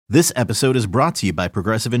This episode is brought to you by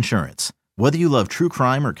Progressive Insurance. Whether you love true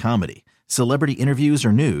crime or comedy, celebrity interviews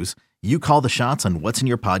or news, you call the shots on what's in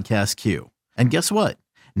your podcast queue. And guess what?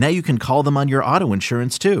 Now you can call them on your auto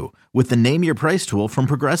insurance too with the Name Your Price tool from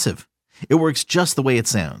Progressive. It works just the way it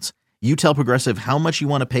sounds. You tell Progressive how much you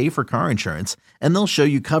want to pay for car insurance, and they'll show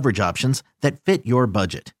you coverage options that fit your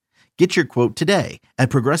budget. Get your quote today at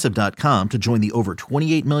Progressive.com to join the over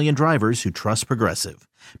 28 million drivers who trust Progressive.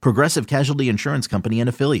 Progressive Casualty Insurance Company and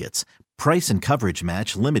Affiliates. Price and coverage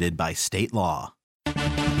match limited by state law.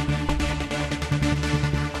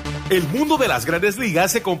 El mundo de las grandes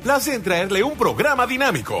ligas se complace en traerle un programa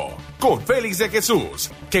dinámico, con Félix de Jesús,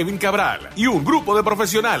 Kevin Cabral y un grupo de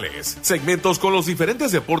profesionales. Segmentos con los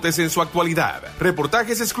diferentes deportes en su actualidad,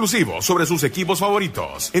 reportajes exclusivos sobre sus equipos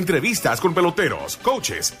favoritos, entrevistas con peloteros,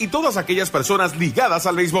 coaches y todas aquellas personas ligadas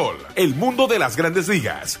al béisbol. El mundo de las grandes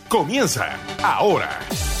ligas comienza ahora.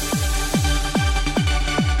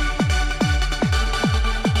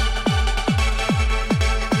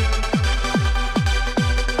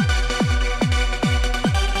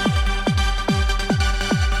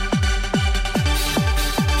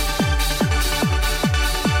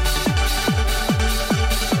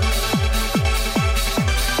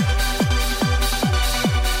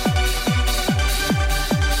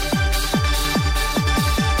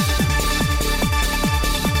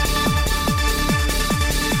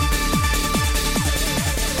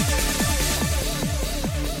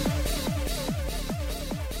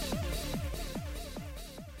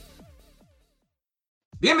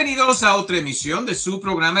 Bienvenidos a otra emisión de su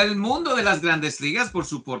programa El Mundo de las Grandes Ligas por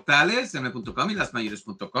sus portales m.com y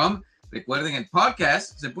lasmayores.com. Recuerden, el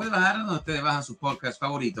podcast se puede bajar donde ustedes bajan su podcast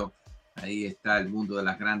favorito. Ahí está El Mundo de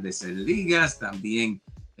las Grandes Ligas. También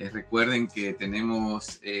recuerden que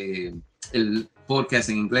tenemos el podcast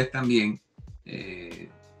en inglés también. The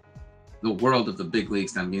World of the Big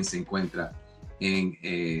Leagues también se encuentra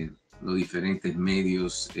en los diferentes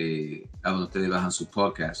medios a donde ustedes bajan su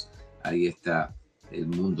podcast. Ahí está El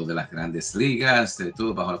Mundo de las Grandes Ligas,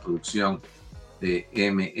 todo bajo la producción de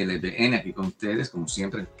MLBN. Aquí con ustedes, como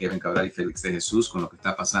siempre, Kevin Cabral y Félix de Jesús, con lo que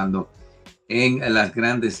está pasando en las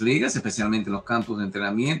Grandes Ligas, especialmente en los campos de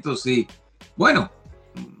entrenamientos. Y bueno,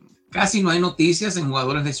 casi no hay noticias en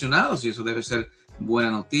jugadores lesionados, y eso debe ser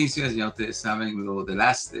buena noticia. Ya ustedes saben lo del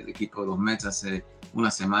equipo de los Mets hace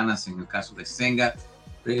unas semanas en el caso de Senga,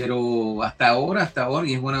 pero hasta ahora,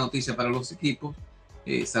 y es buena noticia para los equipos.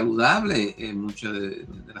 Saludable, muchas de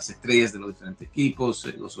las estrellas de los diferentes equipos.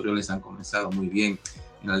 Los Orioles han comenzado muy bien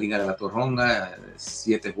en la Liga de la Torronga.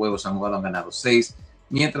 7 juegos han jugado, han ganado 6,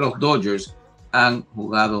 mientras los Dodgers han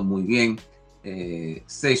jugado muy bien.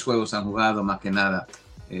 6 juegos han jugado, más que nada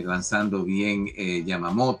lanzando bien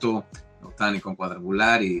Yamamoto, Ohtani con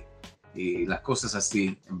cuadrangular, y las cosas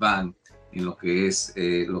así van en lo que es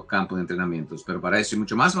los campos de entrenamientos. Pero para eso y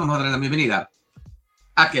mucho más, vamos a darle la bienvenida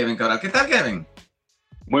a Kevin Cabral. ¿Qué tal, Kevin?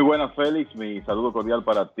 Muy buenas, Félix. Mi saludo cordial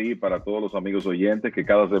para ti y para todos los amigos oyentes que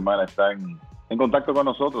cada semana están en contacto con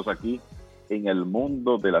nosotros aquí en el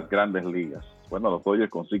mundo de las grandes ligas. Bueno, los Dodgers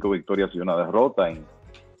con 5 victorias y 1 derrota en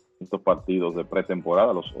estos partidos de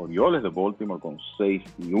pretemporada. Los Orioles de Baltimore con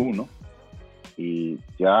 6-1. Y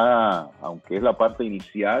ya, aunque es la parte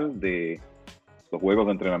inicial de los juegos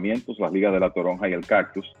de entrenamientos, las ligas de la Toronja y el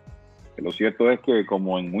Cactus, lo cierto es que,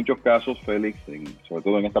 como en muchos casos, Félix, sobre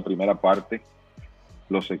todo en esta primera parte,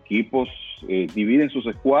 los equipos dividen sus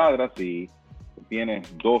escuadras y tienes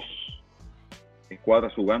 2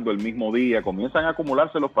 escuadras jugando el mismo día. Comienzan a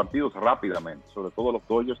acumularse los partidos rápidamente, sobre todo los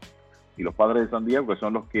Dodgers y los Padres de San Diego, que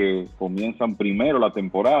son los que comienzan primero la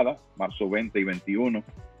temporada, marzo 20 y 21,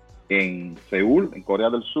 en Seúl, en Corea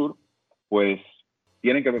del Sur. Pues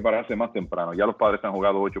tienen que prepararse más temprano. Ya los Padres han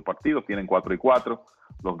jugado 8 partidos, tienen 4-4,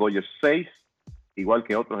 los Dodgers 6, igual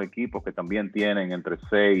que otros equipos que también tienen entre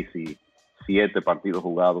 6 y 7 partidos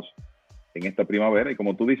jugados en esta primavera. Y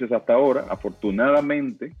como tú dices, hasta ahora,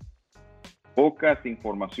 afortunadamente, pocas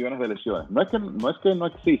informaciones de lesiones. No es que no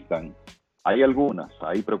existan, hay algunas.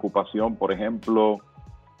 Hay preocupación, por ejemplo,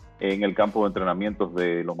 en el campo de entrenamientos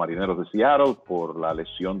de los Marineros de Seattle por la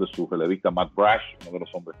lesión de su relevista Matt Brash, uno de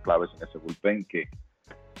los hombres claves en ese bullpen, que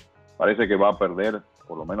parece que va a perder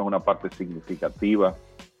por lo menos una parte significativa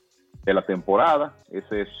de la temporada.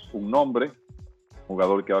 Ese es un nombre,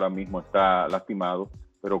 jugador que ahora mismo está lastimado,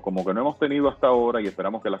 pero como que no hemos tenido hasta ahora, y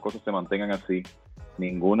esperamos que las cosas se mantengan así,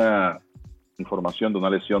 ninguna información de una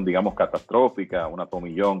lesión, digamos, catastrófica, una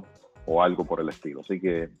tomillón o algo por el estilo. Así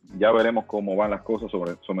que ya veremos cómo van las cosas,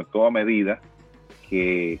 sobre todo a medida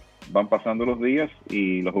que van pasando los días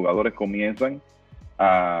y los jugadores comienzan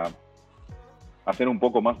a hacer un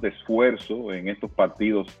poco más de esfuerzo en estos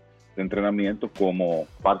partidos de entrenamiento como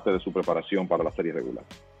parte de su preparación para la serie regular.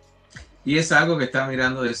 Y es algo que está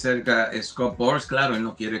mirando de cerca Scott Boras. Claro, él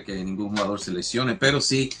no quiere que ningún jugador se lesione, pero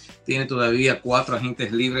sí tiene todavía 4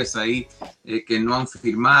 agentes libres ahí que no han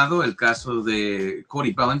firmado. El caso de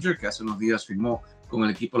Cody Bellinger, que hace unos días firmó con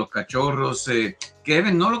el equipo de los Cachorros.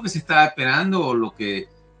 Kevin, no lo que se estaba esperando o lo que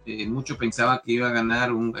muchos pensaban que iba a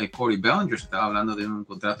ganar Cody Bellinger. Se estaba hablando de un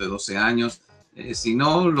contrato de 12 años.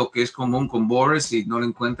 Sino lo que es común con Boras, si no le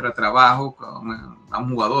encuentra trabajo a un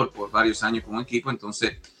jugador por varios años con un equipo,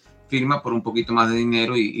 entonces firma por un poquito más de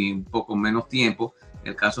dinero y un poco menos tiempo.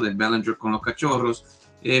 El caso de Bellinger con los Cachorros.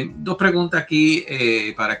 2 preguntas aquí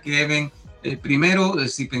para Kevin. Primero,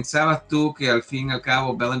 si pensabas tú que al fin y al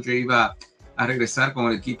cabo Bellinger iba a regresar con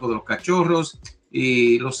el equipo de los Cachorros.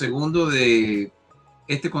 Y lo segundo, de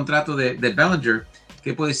este contrato de Bellinger,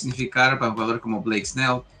 ¿qué puede significar para jugadores como Blake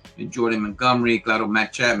Snell, Jordan Montgomery, claro,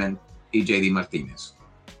 Matt Chapman y JD Martínez?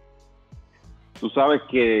 Tú sabes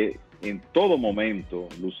que en todo momento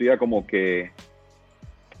lucía como que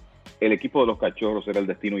el equipo de los Cachorros era el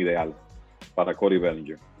destino ideal para Cody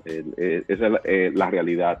Bellinger. Esa es la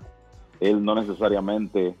realidad. Él no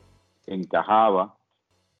necesariamente encajaba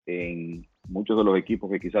en muchos de los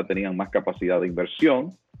equipos que quizás tenían más capacidad de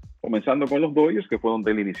inversión, comenzando con los Dodgers, que fue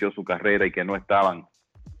donde él inició su carrera y que no estaban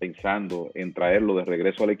pensando en traerlo de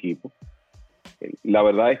regreso al equipo. La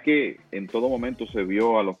verdad es que en todo momento se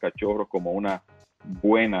vio a los Cachorros como una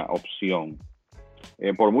buena opción,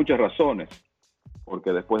 por muchas razones,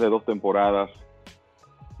 porque después de 2 temporadas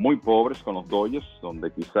muy pobres con los Dodgers,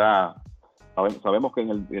 donde quizá sabemos que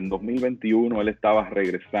en 2021 él estaba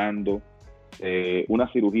regresando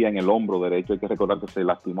una cirugía en el hombro derecho. Hay que recordar que se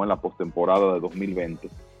lastimó en la postemporada de 2020.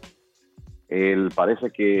 Él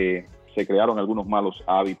parece que se crearon algunos malos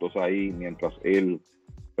hábitos ahí mientras él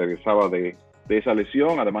regresaba de esa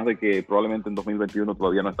lesión, además de que probablemente en 2021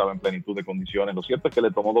 todavía no estaba en plenitud de condiciones. Lo cierto es que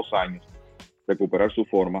le tomó 2 años recuperar su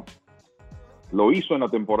forma. Lo hizo en la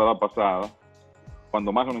temporada pasada,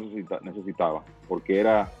 cuando más lo necesitaba, porque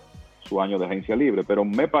era su año de agencia libre. Pero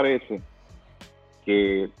me parece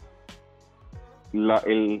que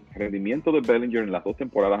el rendimiento de Bellinger en las 2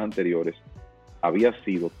 temporadas anteriores había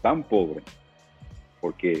sido tan pobre,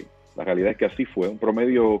 porque la realidad es que así fue, un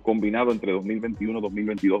promedio combinado entre 2021 y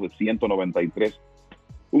 2022 de 193,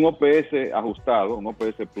 un OPS ajustado, un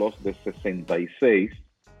OPS Plus de 66,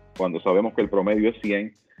 cuando sabemos que el promedio es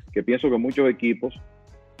 100, que pienso que muchos equipos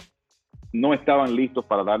no estaban listos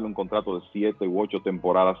para darle un contrato de 7 u 8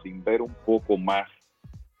 temporadas sin ver un poco más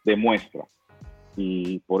de muestra.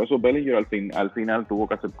 Y por eso Bellinger al final tuvo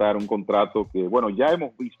que aceptar un contrato que, bueno, ya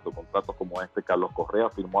hemos visto contratos como este. Carlos Correa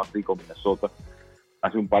firmó así con Minnesota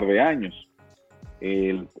hace un par de años.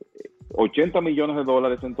 $80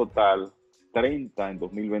 millones en total, 30 en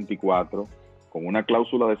 2024, con una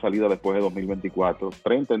cláusula de salida después de 2024,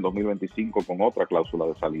 30 en 2025 con otra cláusula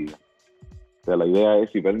de salida. O sea, la idea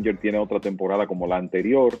es, si Bellinger tiene otra temporada como la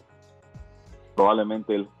anterior,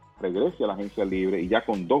 probablemente él regrese a la agencia libre y ya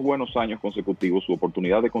con 2 buenos años consecutivos, su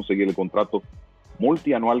oportunidad de conseguir el contrato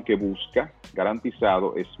multianual que busca,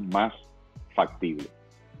 garantizado, es más factible.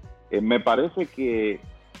 Me parece que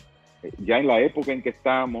ya en la época en que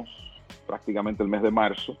estamos, prácticamente el mes de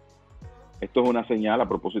marzo, esto es una señal, a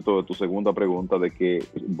propósito de tu segunda pregunta, de que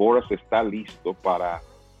Boras está listo para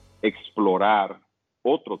explorar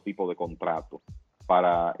otro tipo de contrato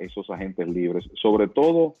para esos agentes libres, sobre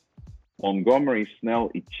todo Montgomery, Snell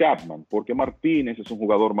y Chapman, porque Martínez es un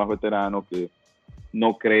jugador más veterano que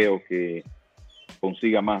no creo que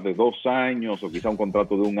consiga más de 2 años o quizá un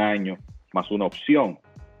contrato de 1 año más una opción.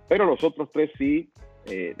 Pero los otros 3 sí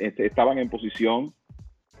estaban en posición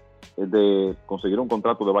de conseguir un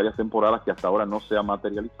contrato de varias temporadas que hasta ahora no se ha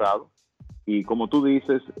materializado. Y como tú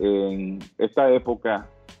dices, en esta época,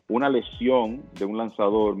 una lesión de un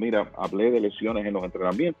lanzador, mira, hablé de lesiones en los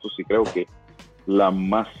entrenamientos y creo que la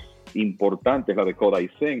más importante es la de Kodai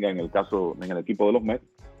Senga en el equipo de los Mets.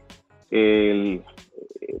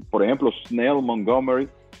 Por ejemplo, Snell, Montgomery,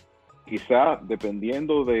 quizá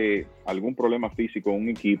dependiendo de algún problema físico en un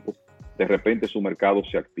equipo, de repente su mercado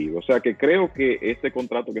se activa. O sea que creo que este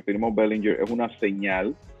contrato que firmó Bellinger es una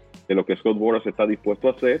señal de lo que Scott Boras está dispuesto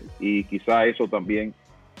a hacer, y quizá eso también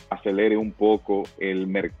acelere un poco el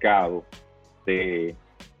mercado de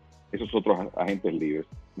esos otros agentes libres.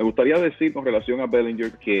 Me gustaría decir con relación a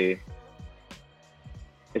Bellinger que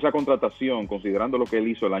esa contratación, considerando lo que él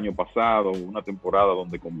hizo el año pasado, una temporada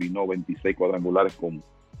donde combinó 26 cuadrangulares con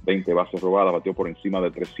 20 bases robadas, batió por encima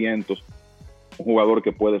de 300, un jugador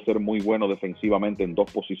que puede ser muy bueno defensivamente en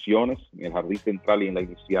 2 posiciones, en el jardín central y en la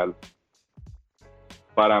inicial.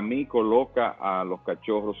 para mí coloca a los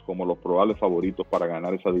Cachorros como los probables favoritos para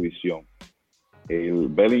ganar esa división.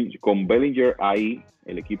 Con Bellinger ahí,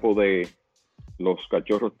 el equipo de los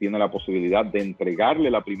Cachorros tiene la posibilidad de entregarle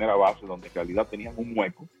la primera base donde en realidad tenían un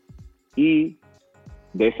hueco, y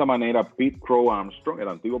de esa manera Pete Crow Armstrong, el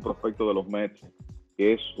antiguo prospecto de los Mets,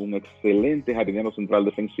 que es un excelente jardinero central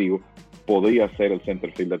defensivo, podría ser el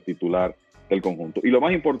center fielder titular del conjunto. Y lo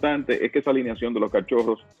más importante es que esa alineación de los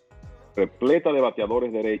Cachorros, repleta de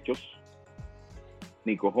bateadores derechos,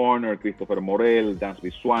 Nico Horner, Christopher Morel,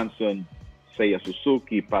 Dansby Swanson, Seiya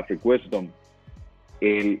Suzuki, Patrick Wisdom,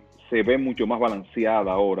 se ve mucho más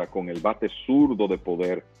balanceada ahora con el bate zurdo de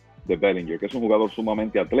poder de Bellinger, que es un jugador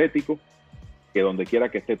sumamente atlético, que donde quiera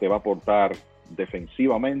que esté te va a aportar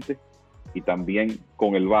defensivamente y también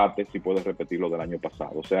con el bate, si puedes repetir lo del año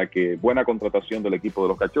pasado. O sea que buena contratación del equipo de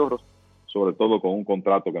los Cachorros, sobre todo con un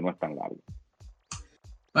contrato que no es tan largo.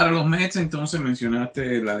 Para los Mets, entonces,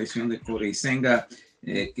 mencionaste la adición de Corey Senga.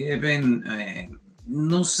 Kevin,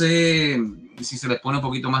 no sé si se le pone un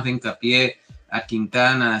poquito más de hincapié a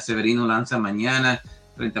Quintana. Severino lanza mañana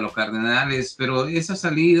frente a los Cardenales, pero esas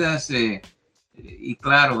salidas, y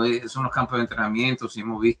claro, son los campos de entrenamiento. Si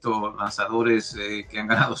hemos visto lanzadores que han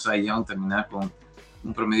ganado Cy Young terminar con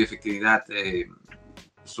un promedio de efectividad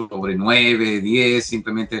sobre 9, 10,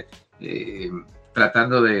 simplemente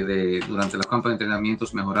tratando de durante los campos de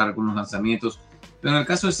entrenamientos mejorar algunos lanzamientos. Pero en el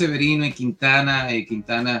caso de Severino y Quintana,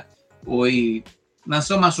 Quintana hoy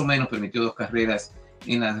lanzó más o menos, permitió 2 carreras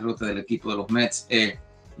en la derrota del equipo de los Mets.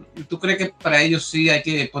 ¿Tú crees que para ellos sí hay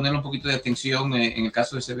que ponerle un poquito de atención en el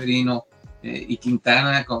caso de Severino y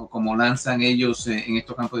Quintana, como lanzan ellos en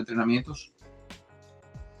estos campos de entrenamientos?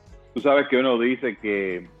 Tú sabes que uno dice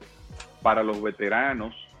que para los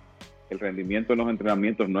veteranos el rendimiento en los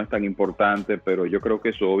entrenamientos no es tan importante, pero yo creo que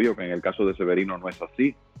es obvio que en el caso de Severino no es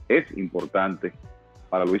así. Es importante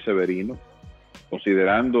para Luis Severino,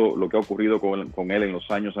 considerando lo que ha ocurrido con él en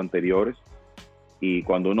los años anteriores, y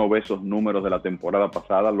cuando uno ve esos números de la temporada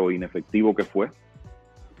pasada, lo inefectivo que fue.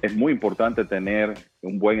 Es muy importante tener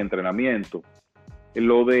un buen entrenamiento.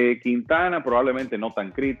 Lo de Quintana probablemente no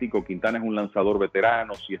tan crítico. Quintana es un lanzador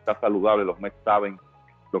veterano. Si está saludable, los Mets saben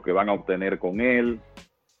lo que van a obtener con él.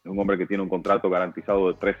 Es un hombre que tiene un contrato garantizado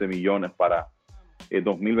de 13 millones para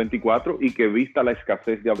 2024 y que, vista la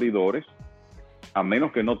escasez de abridores, a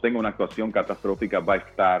menos que no tenga una actuación catastrófica, va a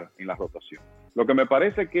estar en la rotación. Lo que me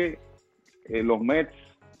parece que los Mets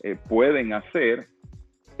pueden hacer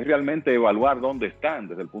es realmente evaluar dónde están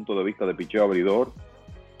desde el punto de vista de picheo abridor,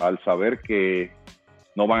 al saber que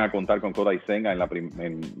no van a contar con Kodai Senga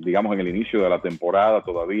digamos en el inicio de la temporada.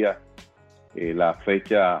 Todavía la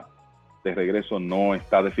fecha de regreso no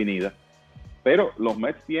está definida, pero los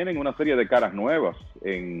Mets tienen una serie de caras nuevas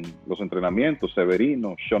en los entrenamientos: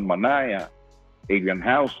 Severino, Sean Manaea, Adrian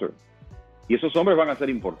Hauser, y esos hombres van a ser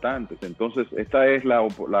importantes. Entonces esta es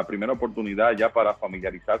la primera oportunidad ya para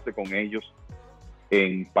familiarizarse con ellos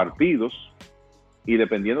en partidos, y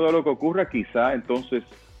dependiendo de lo que ocurra, quizá entonces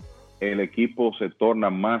el equipo se torna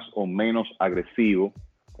más o menos agresivo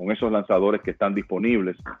con esos lanzadores que están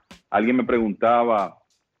disponibles. Alguien me preguntaba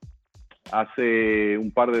hace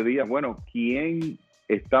un par de días, bueno, ¿quién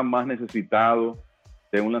está más necesitado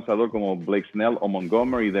de un lanzador como Blake Snell o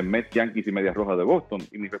Montgomery de Mets, Yankees y Medias Rojas de Boston?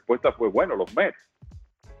 Y mi respuesta fue, bueno, los Mets.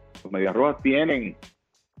 Los Medias Rojas tienen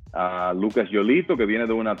a Lucas Giolito, que viene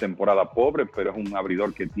de una temporada pobre, pero es un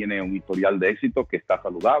abridor que tiene un historial de éxito, que está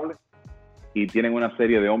saludable, y tienen una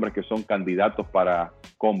serie de hombres que son candidatos para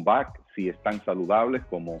comeback si están saludables,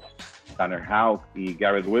 como Tanner Houck y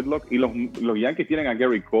Garrett Whitlock. Y los Yankees tienen a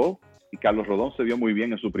Gary Cole, y Carlos Rodón se vio muy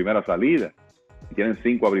bien en su primera salida. Tienen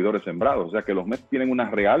 5 abridores sembrados. O sea que los Mets tienen una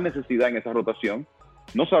real necesidad en esa rotación.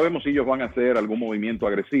 No sabemos si ellos van a hacer algún movimiento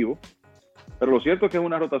agresivo, pero lo cierto es que es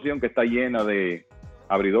una rotación que está llena de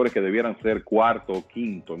abridores que debieran ser cuarto o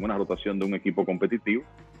quinto en una rotación de un equipo competitivo.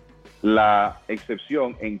 La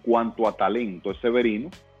excepción en cuanto a talento es Severino,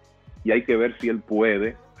 y hay que ver si él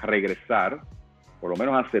puede regresar, por lo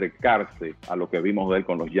menos acercarse a lo que vimos de él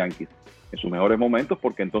con los Yankees en sus mejores momentos,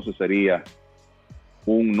 porque entonces sería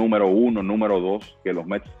un número 1, número 2 que los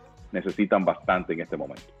Mets necesitan bastante en este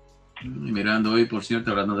momento. Mirando hoy, por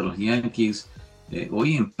cierto, hablando de los Yankees,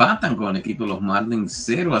 hoy empatan con el equipo de los Marlins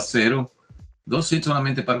 0-0. 2 hits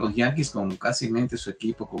solamente para los Yankees, con casi su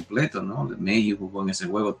equipo completo, ¿no? Meji jugó en ese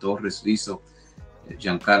juego, Torres, Rizzo,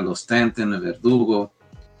 Giancarlo Stanton, el Verdugo,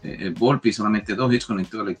 Volpi, solamente 2 hits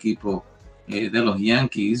conectó el equipo de los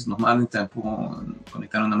Yankees. Los Marlins tampoco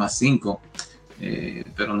conectaron nada más 5,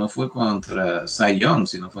 pero no fue contra Cy Young,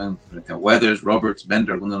 sino fue frente a Weathers, Roberts,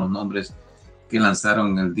 Bender, algunos de los nombres que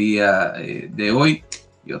lanzaron el día de hoy.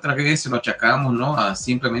 y otra vez lo achacamos, ¿no?, a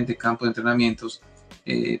simplemente campo de entrenamientos.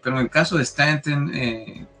 Pero en el caso de Stanton,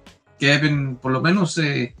 Kevin, por lo menos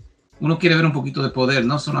uno quiere ver un poquito de poder,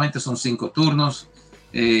 no solamente son 5 turnos,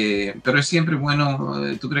 pero es siempre bueno.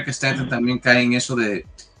 ¿Tú crees que Stanton también cae en eso de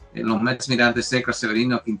los Mets mirar de cerca a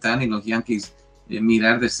Severino, a Quintana, y los Yankees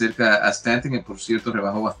mirar de cerca a Stanton, que por cierto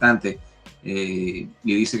rebajó bastante, y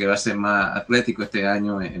dice que va a ser más atlético este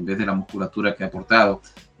año en vez de la musculatura que ha aportado?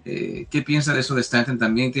 ¿Qué piensa de eso de Stanton?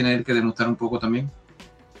 ¿También tiene él que demostrar un poco también?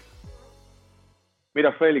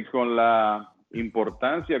 Mira, Félix, con la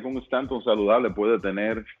importancia que un Stanton saludable puede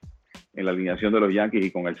tener en la alineación de los Yankees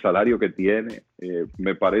y con el salario que tiene,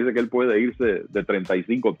 me parece que él puede irse de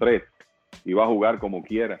 35-3 y va a jugar como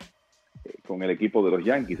quiera con el equipo de los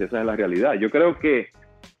Yankees. Esa es la realidad. Yo creo que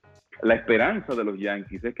la esperanza de los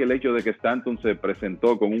Yankees es que el hecho de que Stanton se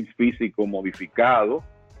presentó con un físico modificado,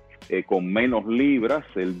 con menos libras,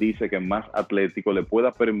 él dice que más atlético, le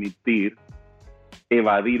pueda permitir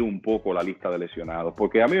evadir un poco la lista de lesionados,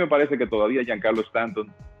 porque a mí me parece que todavía Giancarlo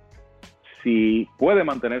Stanton, si puede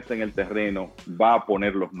mantenerse en el terreno, va a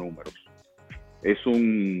poner los números. Es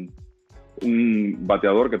un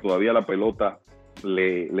bateador que todavía la pelota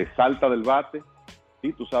le salta del bate,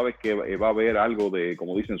 y tú sabes que va a haber algo de,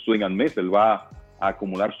 como dicen, swing and miss. Él va a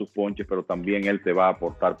acumular sus ponches, pero también él te va a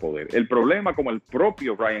aportar poder. El problema, como el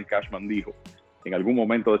propio Brian Cashman dijo en algún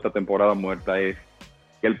momento de esta temporada muerta, es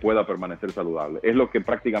que él pueda permanecer saludable. Es lo que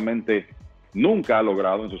prácticamente nunca ha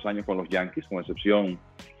logrado en sus años con los Yankees, con excepción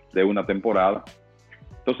de una temporada.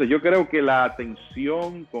 Entonces yo creo que la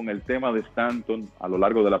atención con el tema de Stanton a lo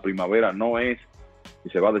largo de la primavera no es si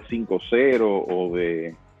se va de 5-0 o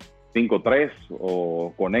de 5-3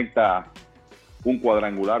 o conecta un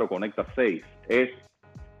cuadrangular o conecta 6. Es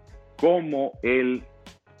cómo él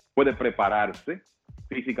puede prepararse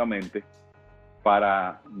físicamente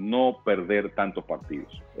para no perder tantos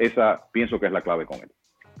partidos. Esa pienso que es la clave con él.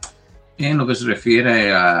 En lo que se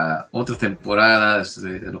refiere a otras temporadas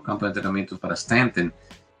de los campos de entrenamiento para Stanton,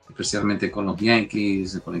 especialmente con los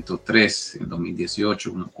Yankees, conectó 3 en el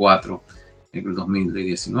 2018, 1-4 en el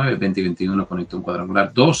 2019, 2021 conectó un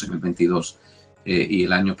cuadrangular, 2 en el 22, y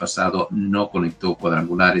el año pasado no conectó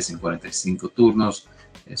cuadrangulares en 45 turnos,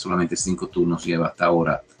 solamente 5 turnos lleva hasta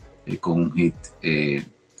ahora con un hit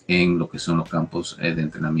en lo que son los campos de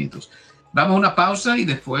entrenamientos. Vamos a una pausa y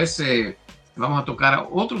después vamos a tocar a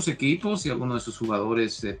otros equipos y algunos de sus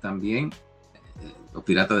jugadores también. Los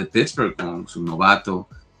Piratas de Pittsburgh con su novato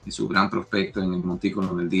y su gran prospecto en el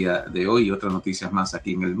montículo en el día de hoy, y otras noticias más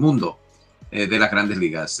aquí en el mundo de las Grandes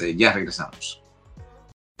Ligas. Ya regresamos.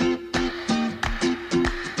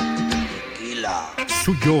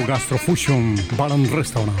 Suyo Gastrofusion Bar and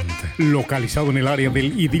Restaurant, localizado en el área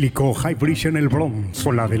del idílico High Bridge en el Bronx,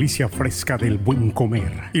 con la delicia fresca del buen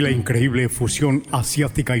comer y la increíble fusión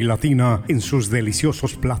asiática y latina en sus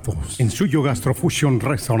deliciosos platos. En Suyo Gastrofusion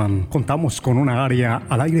Restaurant contamos con una área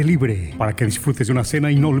al aire libre para que disfrutes de una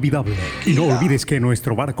cena inolvidable. Y no olvides que en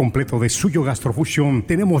nuestro bar completo de Suyo Gastrofusion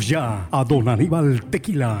tenemos ya a Don Aníbal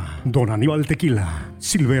Tequila. Don Aníbal Tequila,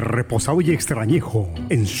 Silver, reposado y extrañejo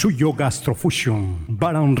en Suyo Gastrofusion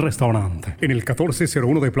Bar and Restaurant, en el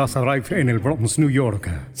 1401 de Plaza Drive en el Bronx, New York.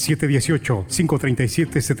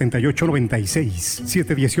 718-537-7896.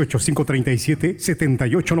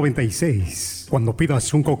 718-537-7896. Cuando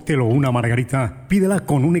pidas un cóctel o una margarita, pídela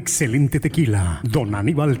con un excelente tequila, Don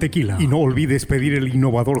Aníbal Tequila. Y no olvides pedir el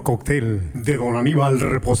innovador cóctel de Don Aníbal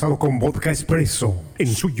reposado con vodka espresso en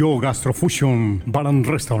Suyo Gastrofusion Bar and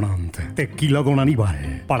Restaurant. Tequila Don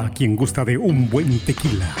Aníbal, para quien gusta de un buen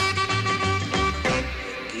tequila.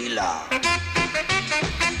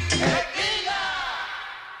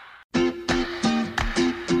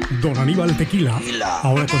 Don Aníbal Tequila,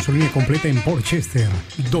 ahora con su línea completa en Port Chester.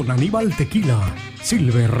 Don Aníbal Tequila,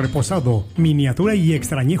 Silver, reposado, miniatura y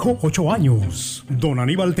extrañejo 8 años. Don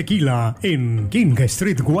Aníbal Tequila en King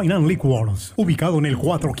Street Wine and Liquors, ubicado en el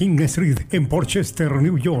 4 King Street en Port Chester,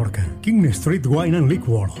 New York. King Street Wine and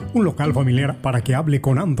Liquors, un local familiar para que hable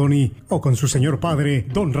con Anthony o con su señor padre,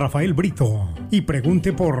 Don Rafael Brito, y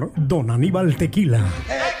pregunte por Don Aníbal Tequila.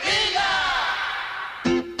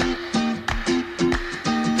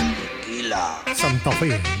 Santa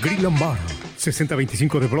Fe Grill and Bar,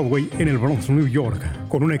 6025 de Broadway en el Bronx, New York,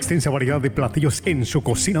 con una extensa variedad de platillos en su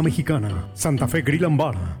cocina mexicana. Santa Fe Grill and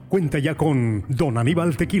Bar cuenta ya con Don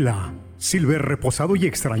Aníbal Tequila, Silver reposado y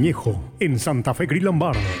extrañejo en Santa Fe Grill &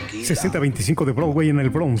 Bar, 6025 de Broadway en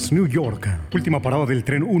el Bronx, New York. Última parada del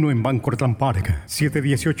tren 1 en Bancortland Park.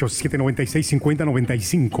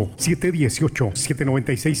 718-796-5095.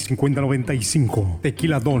 718-796-5095.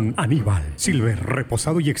 Tequila Don Aníbal. Silver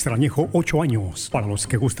reposado y extrañejo, 8 años. Para los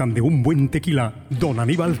que gustan de un buen tequila, Don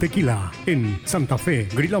Aníbal Tequila en Santa Fe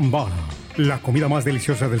Grill & Bar. La comida más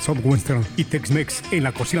deliciosa del Southwestern y Tex-Mex en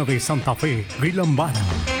la cocina de Santa Fe Grill & Bar.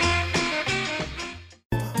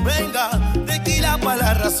 Venga, tequila para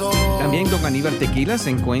la razón. También Don Aníbal Tequila se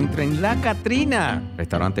encuentra en La Catrina,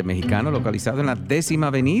 restaurante mexicano localizado en la 10ª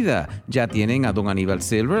Avenida. Ya tienen a Don Aníbal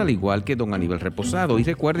Silver, al igual que Don Aníbal Reposado. Y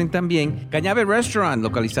recuerden también Cañabe Restaurant,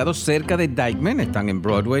 localizado cerca de Dykeman, están en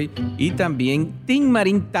Broadway. Y también Tin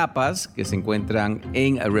Marín Tapas, que se encuentran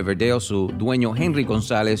en Riverdale. Su dueño Henry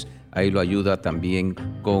González ahí lo ayuda también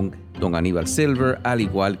con Don Aníbal Silver, al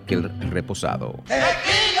igual que el Reposado.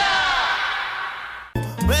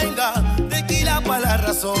 Venga, tequila para la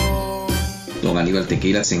razón. Don Aníbal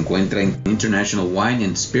Tequila se encuentra en International Wine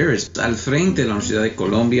and Spirits, al frente de la Universidad de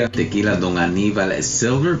Colombia. Tequila Don Aníbal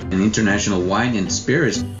Silver en International Wine and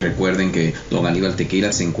Spirits. Recuerden que Don Aníbal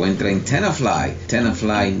Tequila se encuentra en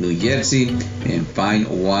Tenafly, New Jersey, en Fine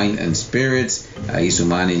Wine and Spirits. Ahí su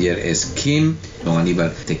manager es Kim. Don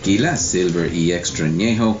Aníbal Tequila, Silver y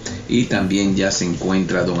Extrañejo. Y también ya se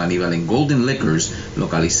encuentra Don Aníbal en Golden Liquors,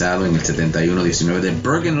 localizado en el 7119 de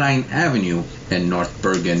Bergen Line Avenue en North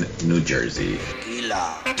Bergen, New Jersey.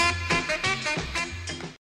 Tequila.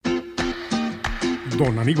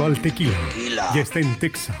 Don Aníbal Tequila ya está en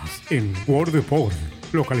Texas, en Wardeport,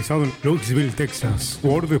 localizado en Louisville, Texas.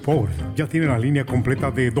 Wardeport ya tiene la línea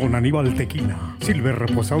completa de Don Aníbal Tequila, Silver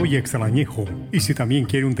reposado y extrañejo. Y si también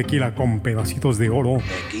quiere un tequila con pedacitos de oro,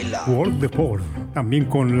 Wardeport también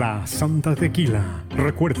con la Santa Tequila.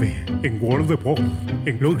 Recuerde, en Wardeport,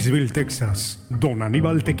 en Louisville, Texas, Don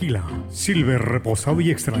Aníbal Tequila, Silver reposado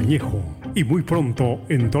y extrañejo. Y muy pronto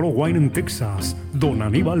en Toro Wine en Texas, Don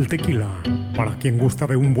Aníbal Tequila, para quien gusta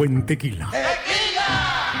de un buen tequila.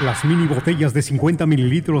 Las mini botellas de 50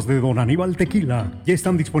 mililitros de Don Aníbal Tequila ya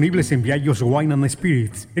están disponibles en Viallos Wine and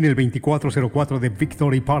Spirits en el 2404 de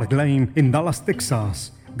Victory Park Lane en Dallas,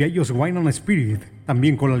 Texas. Viallos Wine and Spirit,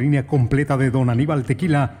 también con la línea completa de Don Aníbal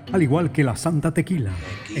Tequila, al igual que la Santa Tequila.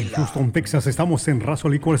 En Houston, Texas, estamos en Razo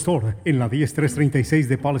Liquor Store, en la 10336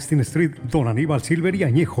 de Palestine Street, Don Aníbal Silver y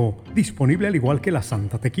Añejo, disponible al igual que la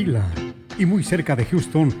Santa Tequila. Y muy cerca de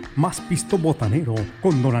Houston, más pisto botanero,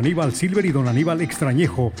 con Don Aníbal Silver y Don Aníbal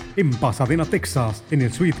Extrañejo, en Pasadena, Texas, en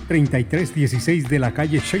el suite 3316 de la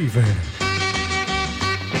calle Shaver.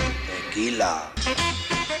 Tequila.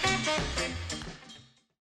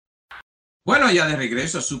 Bueno, ya de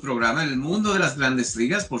regreso a su programa El Mundo de las Grandes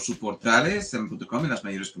Ligas por sus portales m.com y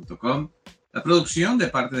lasmayores.com. La producción de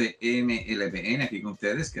parte de MLBN, aquí con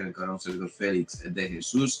ustedes, que es el canal servidor Félix de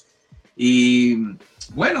Jesús. Y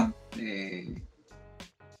bueno,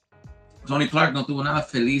 Tony Clark no tuvo nada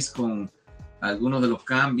feliz con algunos de los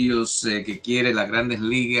cambios que quiere las Grandes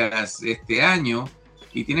Ligas este año,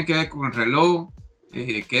 y tiene que ver con el reloj,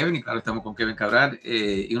 Kevin, y claro, estamos con Kevin Cabral,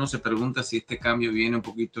 y uno se pregunta si este cambio viene un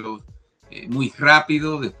poquito muy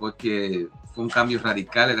rápido, después que fue un cambio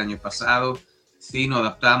radical el año pasado. Sí, nos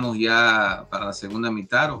adaptamos ya para la segunda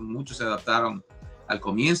mitad, o muchos se adaptaron al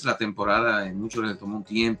comienzo de la temporada, muchos les tomó un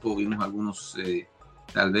tiempo, vimos algunos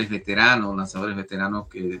tal vez veteranos, lanzadores veteranos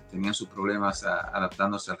que tenían sus problemas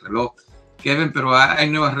adaptándose al reloj. Kevin, pero hay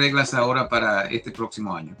nuevas reglas ahora para este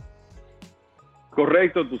próximo año.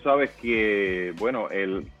 Correcto, tú sabes que, bueno,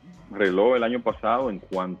 el reloj el año pasado en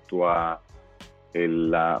cuanto a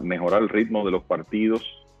mejorar el ritmo de los partidos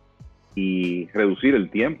y reducir el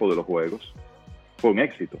tiempo de los juegos fue un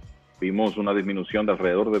éxito. Vimos una disminución de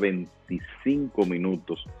alrededor de 25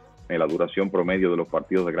 minutos en la duración promedio de los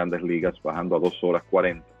partidos de Grandes Ligas, bajando a 2 horas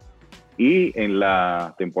 40. Y en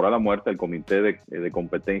la temporada muerta, el comité de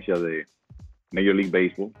competencia de Major League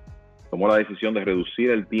Baseball tomó la decisión de reducir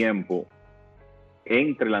el tiempo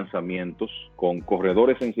entre lanzamientos con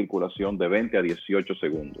corredores en circulación de 20 a 18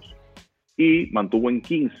 segundos. Y mantuvo en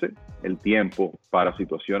 15 el tiempo para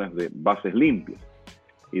situaciones de bases limpias.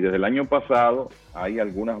 Y desde el año pasado hay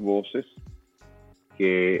algunas voces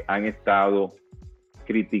que han estado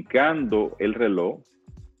criticando el reloj.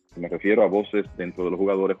 Me refiero a voces dentro de los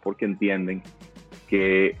jugadores porque entienden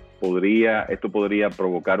que esto podría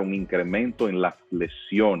provocar un incremento en las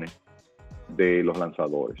lesiones de los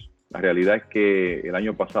lanzadores. La realidad es que el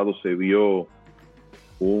año pasado se vio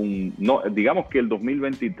digamos que el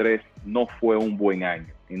 2023 no fue un buen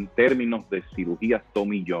año en términos de cirugías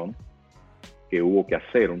Tommy John, que hubo que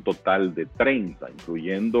hacer un total de 30,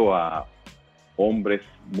 incluyendo a hombres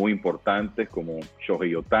muy importantes como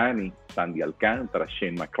Shohei Ohtani, Sandy Alcántara,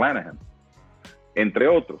 Shane McClanahan, entre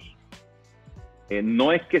otros.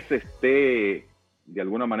 No es que se esté de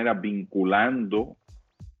alguna manera vinculando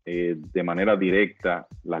de manera directa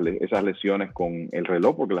esas lesiones con el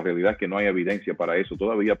reloj, porque la realidad es que no hay evidencia para eso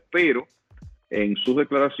todavía, pero en sus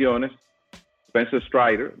declaraciones, Spencer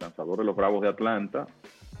Strider, lanzador de los Bravos de Atlanta,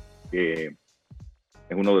 que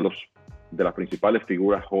es uno de las principales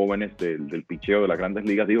figuras jóvenes del picheo de las Grandes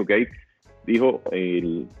Ligas, dijo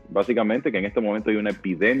básicamente que en este momento hay una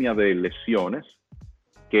epidemia de lesiones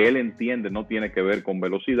que él entiende no tiene que ver con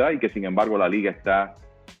velocidad y que sin embargo la liga está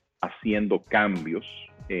haciendo cambios,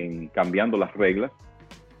 cambiando las reglas,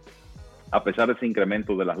 a pesar de ese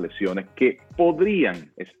incremento de las lesiones que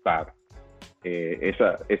podrían estar,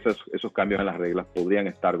 esos cambios en las reglas podrían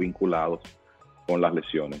estar vinculados con las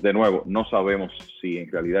lesiones. De nuevo, no sabemos si en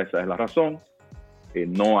realidad esa es la razón.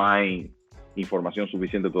 No hay información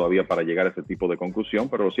suficiente todavía para llegar a ese tipo de conclusión,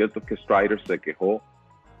 pero lo cierto es que Strider se quejó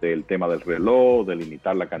del tema del reloj, de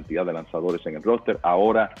limitar la cantidad de lanzadores en el roster.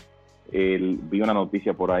 Ahora vi una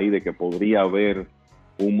noticia por ahí de que podría haber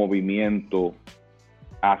un movimiento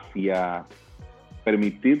hacia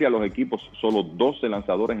permitirle a los equipos solo 12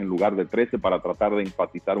 lanzadores en lugar de 13 para tratar de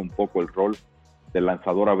enfatizar un poco el rol del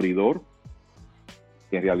lanzador abridor,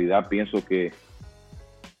 que en realidad pienso que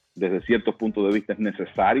desde ciertos puntos de vista es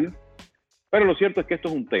necesario. Pero lo cierto es que esto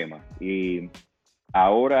es un tema y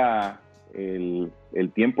ahora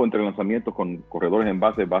el tiempo entre lanzamientos con corredores en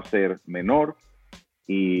base va a ser menor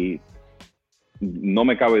y no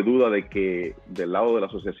me cabe duda de que del lado de la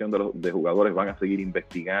asociación de jugadores van a seguir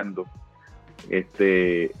investigando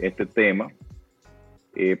este tema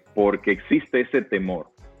porque existe ese temor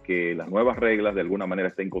que las nuevas reglas de alguna manera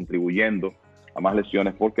estén contribuyendo a más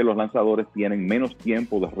lesiones porque los lanzadores tienen menos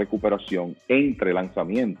tiempo de recuperación entre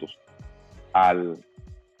lanzamientos al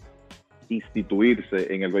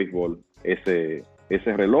instituirse en el béisbol ese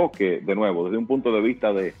reloj que, de nuevo, desde un punto de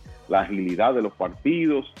vista de la agilidad de los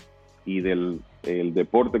partidos y del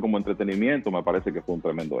deporte como entretenimiento, me parece que fue un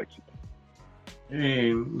tremendo éxito.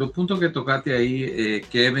 Los puntos que tocaste ahí,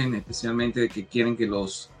 Kevin, especialmente que quieren que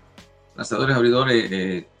los lanzadores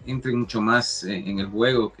abridores entren mucho más en el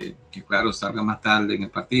juego, que claro, salgan más tarde en el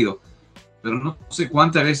partido. Pero no sé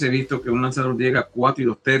cuántas veces he visto que un lanzador llega a 4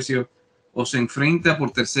 2/3 o se enfrenta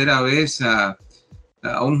por tercera vez a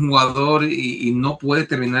un jugador y no puede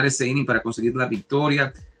terminar ese inning para conseguir la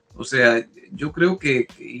victoria. O sea, yo creo que,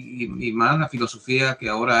 y más la filosofía que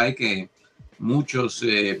ahora hay, que muchos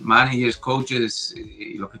managers, coaches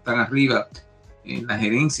y los que están arriba en la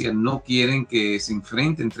gerencia no quieren que se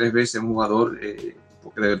enfrenten 3 veces a un jugador,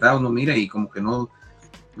 porque de verdad uno mira y como que no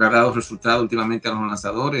le ha dado resultado últimamente a los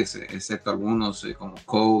lanzadores, excepto algunos como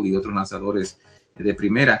Cole y otros lanzadores de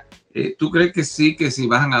primera. ¿Tú crees que sí, que si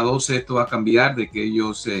bajan a 12 esto va a cambiar, de que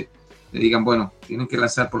ellos le digan, bueno, tienen que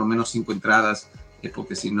lanzar por lo menos 5 entradas,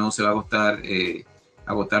 porque si no se va a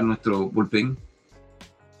agotar nuestro bullpen?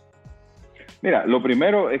 Mira, lo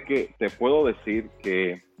primero es que te puedo decir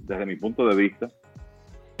que desde mi punto de vista,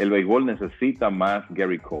 el béisbol necesita más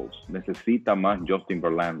Gary Cole, necesita más Justin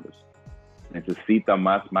Verlander, necesita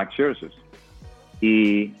más Max Scherzer.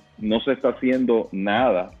 Y no se está haciendo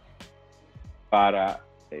nada para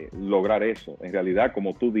lograr eso. En realidad,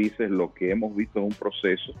 como tú dices, lo que hemos visto es un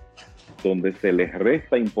proceso donde se les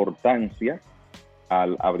resta importancia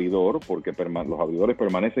al abridor, porque los abridores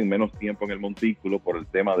permanecen menos tiempo en el montículo por el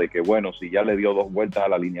tema de que, bueno, si ya le dio 2 vueltas a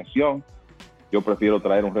la alineación, yo prefiero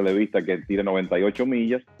traer un relevista que tire 98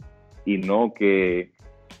 millas y no que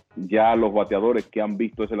ya los bateadores que han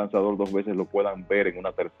visto ese lanzador 2 veces lo puedan ver en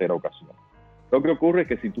una tercera ocasión. Lo que ocurre es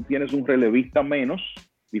que si tú tienes un relevista menos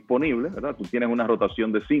disponible, ¿verdad? Tú tienes una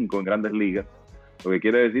rotación de 5 en Grandes Ligas, lo que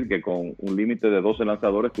quiere decir que con un límite de 12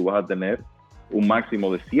 lanzadores tú vas a tener un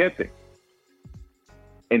máximo de 7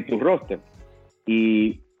 en tu roster.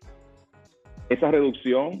 Y esa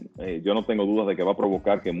reducción, yo no tengo dudas de que va a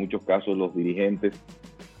provocar que en muchos casos los dirigentes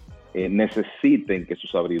necesiten que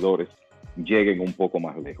sus abridores lleguen un poco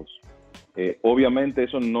más lejos. Obviamente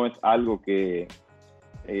eso no es algo que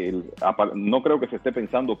no creo que se esté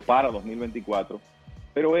pensando para 2024,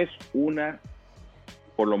 pero es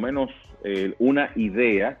por lo menos una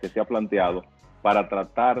idea que se ha planteado para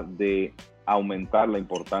tratar de aumentar la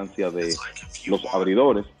importancia de los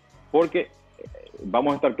abridores, porque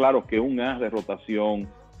vamos a estar claros que un as de rotación,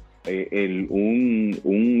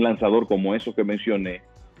 un lanzador como esos que mencioné,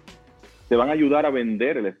 te van a ayudar a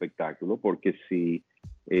vender el espectáculo, porque si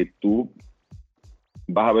tú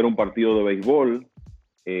vas a ver un partido de béisbol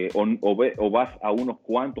o vas a unos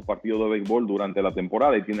cuantos partidos de béisbol durante la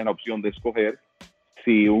temporada y tienes la opción de escoger,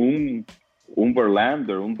 si un un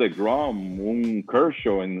Verlander, un DeGrom, un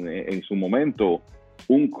Kershaw en su momento,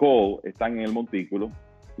 un Cole están en el montículo,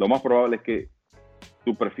 lo más probable es que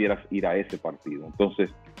tú prefieras ir a ese partido. Entonces,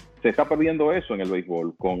 se está perdiendo eso en el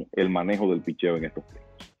béisbol con el manejo del picheo en estos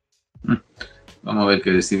tiempos. Vamos a ver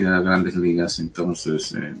qué deciden las grandes ligas,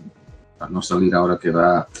 entonces, para no salir ahora que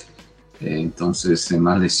va, entonces,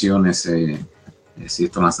 más lesiones, si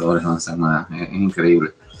estos lanzadores lanzan más, es increíble.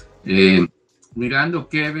 Mirando,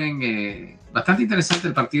 Kevin, bastante interesante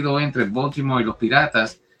el partido entre Baltimore y los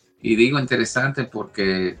Piratas, y digo interesante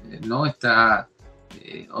porque no está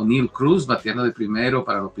O'Neill Cruz bateando de primero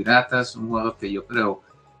para los Piratas, un jugador que yo creo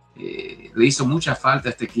le hizo mucha falta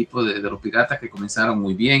a este equipo de los Piratas, que comenzaron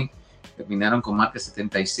muy bien, terminaron con marcas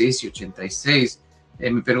 76 y 86.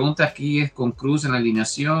 Mi pregunta aquí es con Cruz en la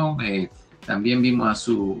alineación. También vimos a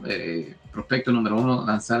su prospecto número 1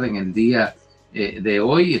 lanzar en el día de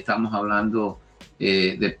hoy. Estamos hablando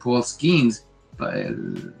de Paul Skeens,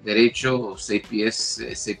 el derecho, 6 pies,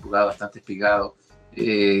 6 pulgadas, bastante espigado.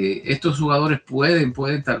 Estos jugadores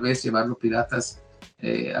pueden tal vez llevar los Piratas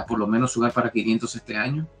a por lo menos jugar para 500 este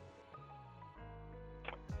año.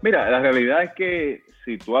 Mira, la realidad es que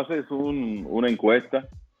si tú haces una encuesta,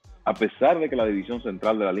 a pesar de que la división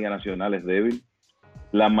central de la Liga Nacional es débil,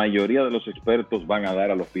 la mayoría de los expertos van a dar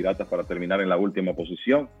a los Piratas para terminar en la última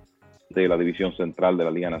posición de la división central de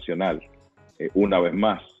la Liga Nacional. Una vez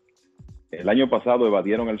más, el año pasado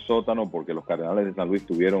evadieron el sótano porque los Cardenales de San Luis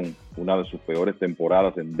tuvieron una de sus peores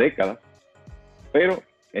temporadas en décadas, pero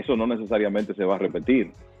eso no necesariamente se va a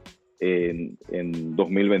repetir en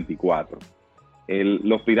 2024.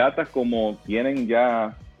 Los Piratas, como tienen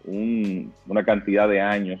ya una cantidad de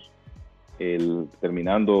años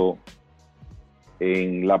terminando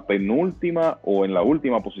en la penúltima o en la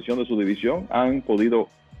última posición de su división, han podido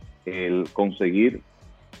conseguir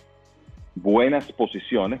buenas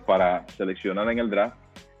posiciones para seleccionar en el draft,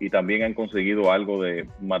 y también han conseguido algo de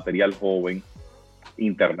material joven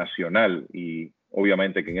internacional, y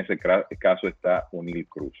obviamente que en ese caso está O'Neill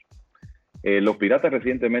Cruz. Los Piratas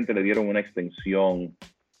recientemente le dieron una extensión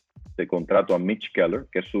de contrato a Mitch Keller,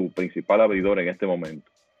 que es su principal abridor en este momento,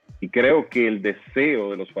 y creo que el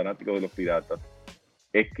deseo de los fanáticos de los Piratas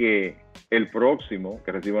es que el próximo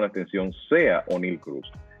que reciba una extensión sea O'Neill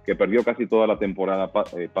Cruz, que perdió casi toda la temporada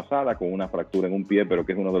pasada con una fractura en un pie, pero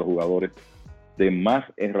que es uno de los jugadores de más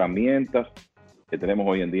herramientas que tenemos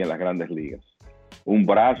hoy en día en las grandes ligas. Un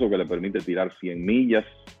brazo que le permite tirar 100 millas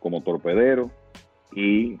como torpedero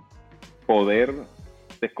y poder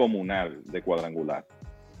descomunal de cuadrangular.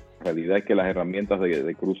 La realidad es que las herramientas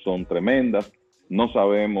de Cruz son tremendas. No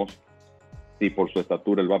sabemos si por su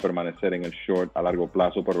estatura él va a permanecer en el short a largo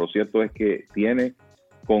plazo, pero lo cierto es que tiene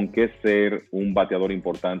con qué ser un bateador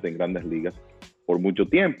importante en grandes ligas por mucho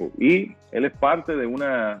tiempo. Y él es parte de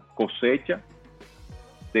una cosecha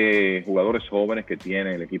de jugadores jóvenes que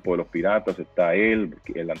tiene el equipo de los Piratas. Está él,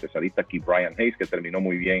 el antesalista aquí, Brian Hayes, que terminó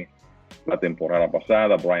muy bien la temporada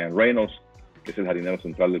pasada, Brian Reynolds, que es el jardinero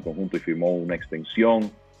central del conjunto y firmó una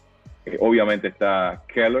extensión. Obviamente está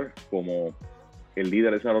Keller como el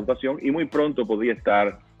líder de esa rotación, y muy pronto podría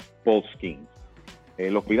estar Paul Skeens.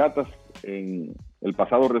 Los Piratas en el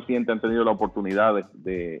pasado reciente han tenido la oportunidad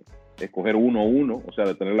de escoger 1-1, o sea,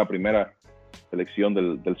 de tener la primera selección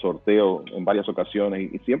del sorteo en varias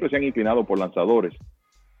ocasiones, y siempre se han inclinado por lanzadores.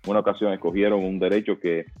 En una ocasión escogieron un derecho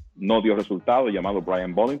que no dio resultado, llamado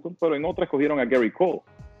Brian Bollington, pero en otra escogieron a Gary Cole,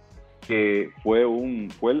 que fue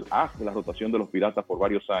el as de la rotación de los Piratas por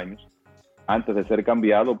varios años, antes de ser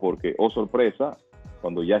cambiado porque, oh sorpresa,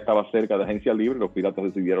 cuando ya estaba cerca de agencia libre, los Piratas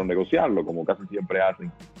decidieron negociarlo, como casi siempre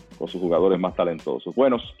hacen con sus jugadores más talentosos.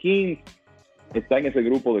 Bueno, Skeens está en ese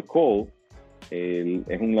grupo de Cole.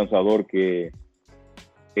 Es un lanzador que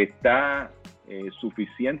está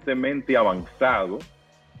suficientemente avanzado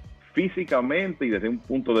físicamente y desde un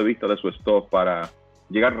punto de vista de su stock para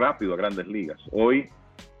llegar rápido a grandes ligas. Hoy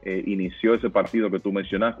inició ese partido que tú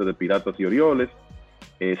mencionaste de Piratas y Orioles.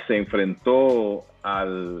 Se enfrentó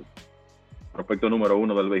al prospecto número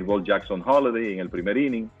 1 del béisbol, Jackson Holliday, en el primer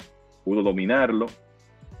inning. Pudo dominarlo.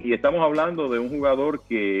 Y estamos hablando de un jugador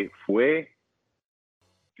que fue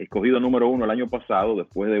escogido número 1 el año pasado,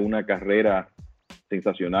 después de una carrera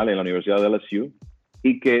sensacional en la Universidad de LSU,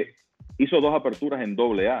 y que hizo 2 aperturas en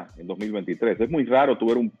AA en 2023. Es muy raro tu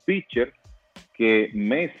ver un pitcher que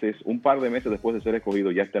un par de meses después de ser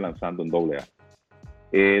escogido, ya esté lanzando en AA.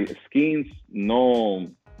 El Skeens no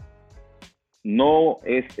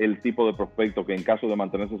es el tipo de prospecto que en caso de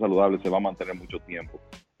mantenerse saludable se va a mantener mucho tiempo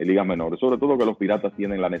en ligas menores, sobre todo que los Piratas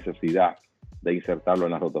tienen la necesidad de insertarlo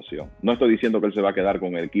en la rotación. No estoy diciendo que él se va a quedar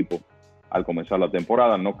con el equipo al comenzar la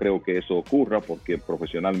temporada. No creo que eso ocurra porque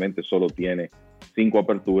profesionalmente solo tiene 5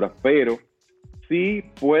 aperturas, pero sí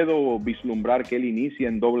puedo vislumbrar que él inicie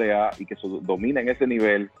en AA y que se domine en ese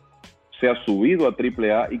nivel, sea subido a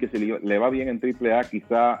AAA y que si le va bien en AAA,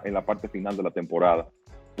 quizá en la parte final de la temporada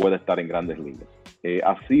pueda estar en Grandes Ligas.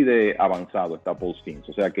 Así de avanzado está Paul Skeens.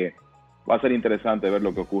 O sea que va a ser interesante ver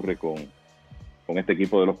lo que ocurre con este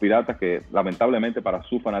equipo de los Piratas, que lamentablemente para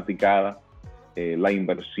su fanaticada, la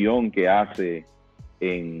inversión que hace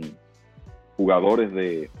en jugadores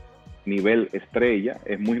de nivel estrella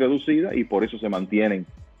es muy reducida y por eso se mantienen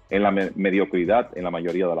en la mediocridad en la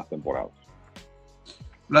mayoría de las temporadas.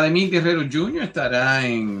 Vladimir Guerrero Jr. estará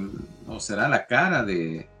será la cara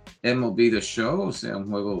de MLB The Show, o sea, un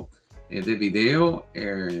juego de video.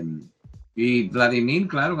 Y Vladimir,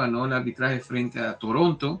 claro, ganó el arbitraje frente a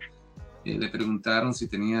Toronto. Le preguntaron si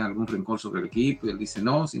tenía algún rencor sobre el equipo y él dice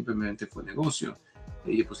no, simplemente fue negocio.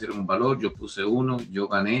 Ellos pusieron un valor, yo puse uno, yo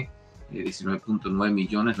gané 19.9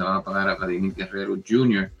 millones, la van a pagar a Vladimir Guerrero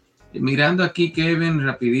Jr. Mirando aquí, Kevin,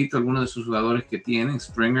 rapidito, algunos de sus jugadores que tienen,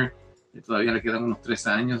 Springer, todavía le quedan unos 3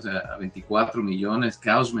 años a 24 millones,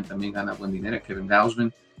 Gausman también gana buen dinero, Kevin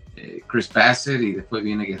Gausman, Chris Bassett y después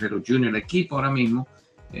viene Guerrero Jr. El equipo ahora mismo,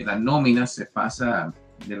 la nómina se pasa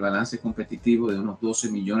del balance competitivo de unos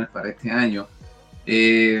 12 millones para este año.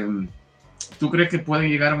 ¿Tú crees que puede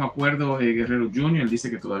llegar a un acuerdo Guerrero Jr.? Él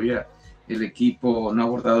dice que todavía el equipo no ha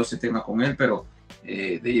abordado ese tema con él, pero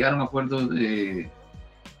de llegar a un acuerdo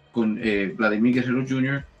con Vladimir Guerrero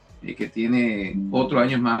Jr., que tiene otro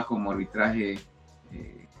año más como arbitraje,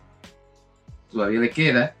 todavía le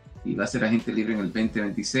queda y va a ser agente libre en el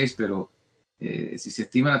 2026, pero si se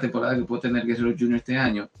estima la temporada que puede tener Guerrero Jr. este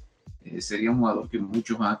año, sería un jugador que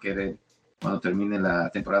muchos van a querer cuando termine la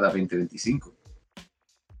temporada 2025.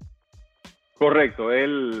 Correcto,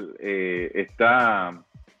 él está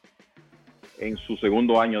en su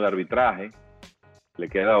segundo año de arbitraje, le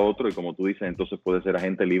queda otro y como tú dices, entonces puede ser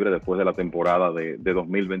agente libre después de la temporada de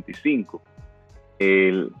 2025.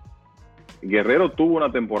 El Guerrero tuvo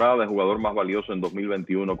una temporada de jugador más valioso en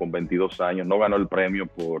 2021 con 22 años, no ganó el premio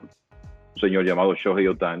por un señor llamado Shohei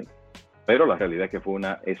Ohtani, pero la realidad es que fue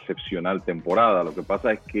una excepcional temporada. Lo que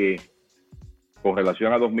pasa es que con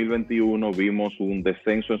relación a 2021 vimos un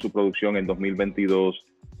descenso en su producción en 2022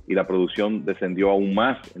 y la producción descendió aún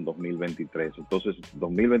más en 2023. Entonces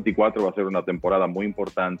 2024 va a ser una temporada muy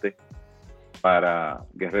importante para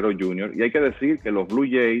Guerrero Jr. Y hay que decir que los Blue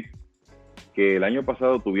Jays, que el año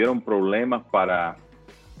pasado tuvieron problemas para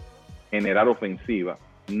generar ofensiva,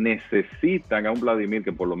 necesitan a un Vladimir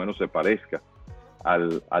que por lo menos se parezca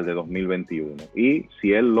al de 2021. Y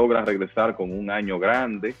si él logra regresar con un año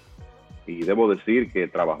grande, y debo decir que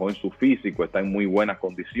trabajó en su físico, está en muy buenas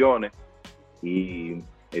condiciones y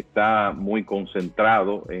está muy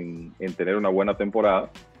concentrado en tener una buena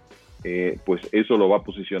temporada, pues eso lo va a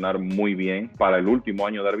posicionar muy bien para el último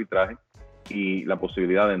año de arbitraje y la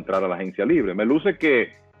posibilidad de entrar a la agencia libre. Me luce que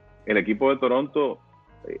el equipo de Toronto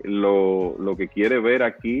lo que quiere ver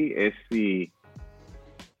aquí es si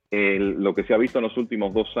lo que se ha visto en los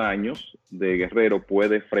últimos 2 años de Guerrero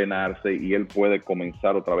puede frenarse y él puede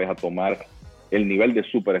comenzar otra vez a tomar el nivel de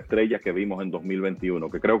superestrella que vimos en 2021,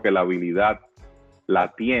 que creo que la habilidad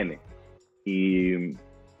la tiene. Y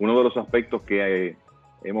uno de los aspectos que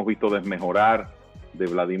hemos visto desmejorar de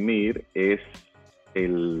Vladimir es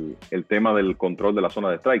el tema del control de la zona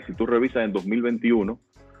de strike. Si tú revisas en 2021,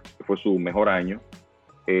 que fue su mejor año,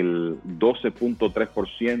 el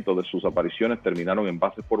 12.3% de sus apariciones terminaron en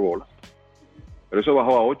bases por bolas, pero eso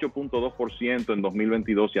bajó a 8.2% en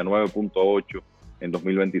 2022 y a 9.8% en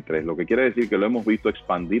 2023, lo que quiere decir que lo hemos visto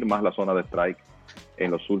expandir más la zona de strike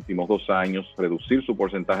en los últimos 2 años, reducir su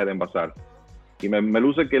porcentaje de envasar, y me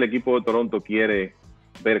luce que el equipo de Toronto quiere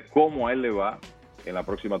ver cómo a él le va en la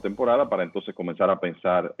próxima temporada para entonces comenzar a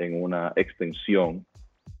pensar en una extensión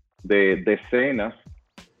de decenas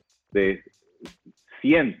de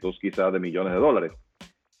cientos quizás de millones de dólares.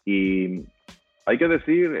 Y hay que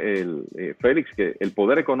decir, Félix, que el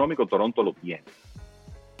poder económico Toronto lo tiene.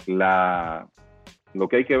 Lo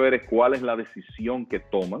que hay que ver es cuál es la decisión que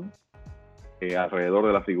toman alrededor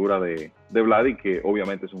de la figura de Vladi, que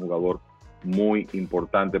obviamente es un jugador muy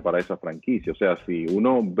importante para esa franquicia. O sea, si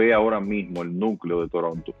uno ve ahora mismo el núcleo de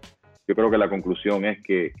Toronto, yo creo que la conclusión es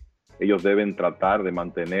que ellos deben tratar de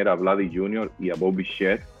mantener a Vladi Jr. y a Bobby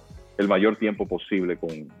Shedd el mayor tiempo posible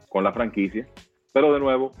con la franquicia, pero de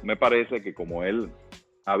nuevo me parece que como él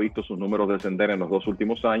ha visto sus números descender en los 2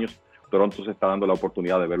 últimos años, Toronto se está dando la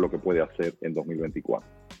oportunidad de ver lo que puede hacer en 2024.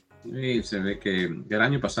 Sí, se ve que el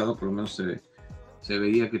año pasado por lo menos se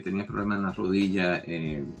veía que tenía problemas en la rodilla.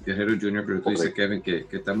 Guerrero Jr., pero tú dices, Kevin, que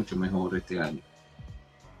está mucho mejor este año.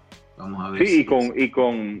 Vamos a ver. Sí,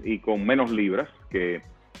 y con menos libras, que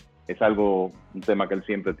es un tema que él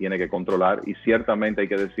siempre tiene que controlar, y ciertamente hay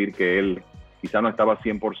que decir que él quizá no estaba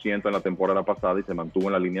 100% en la temporada pasada y se mantuvo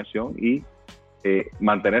en la alineación, y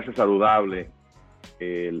mantenerse saludable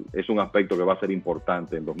es un aspecto que va a ser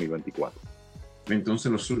importante en 2024.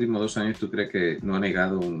 Entonces, los últimos 2 años, ¿tú crees que no ha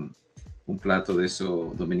negado un plato de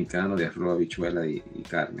eso dominicano de arroz, habichuela y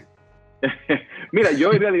carne? Mira,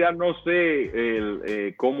 yo en realidad no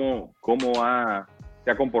sé cómo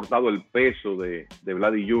se ha comportado el peso de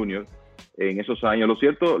Vladdy Jr. en esos años. Lo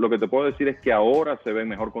cierto, lo que te puedo decir es que ahora se ve en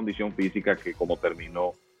mejor condición física que como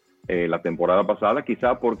terminó la temporada pasada,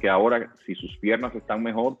 quizá porque ahora, si sus piernas están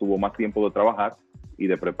mejor, tuvo más tiempo de trabajar y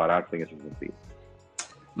de prepararse en ese sentido.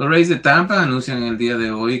 Los Rays de Tampa anuncian el día de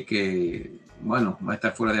hoy que, bueno, va a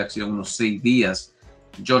estar fuera de acción unos 6 días.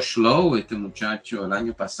 Josh Lowe, este muchacho, el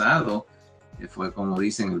año pasado, fue, como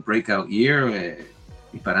dicen, el breakout year,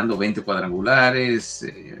 disparando 20 cuadrangulares,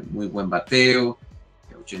 muy buen bateo,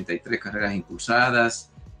 83 carreras impulsadas.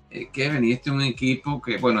 Kevin, y este es un equipo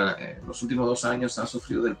que, bueno, los últimos 2 años han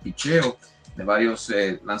sufrido del picheo de varios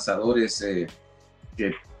lanzadores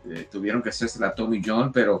que tuvieron que hacerse la Tommy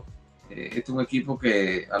John, pero este es un equipo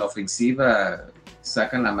que a la ofensiva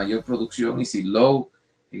sacan la mayor producción, y si Lowe,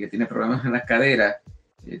 que tiene problemas en la cadera,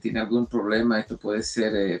 tiene algún problema, esto puede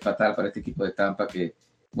ser fatal para este equipo de Tampa, que,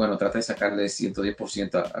 bueno, trata de sacarle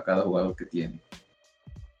 110% a cada jugador que tiene.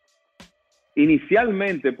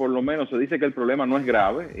 Inicialmente, por lo menos, se dice que el problema no es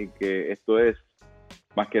grave y que esto es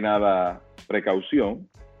más que nada precaución.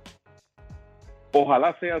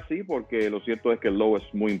 Ojalá sea así, porque lo cierto es que el Lowe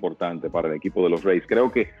es muy importante para el equipo de los Rays.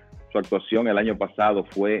 Creo que su actuación el año pasado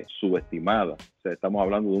fue subestimada. O sea, estamos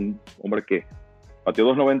hablando de un hombre que bateó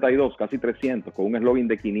 292, casi 300, con un slogan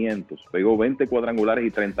de 500, pegó 20 cuadrangulares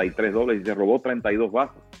y 33 dobles y se robó 32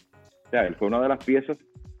 bases. O sea, él fue una de las piezas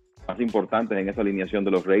más importantes en esa alineación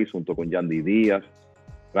de los Rays, junto con Yandy Díaz,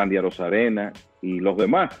 Randy Arozarena y los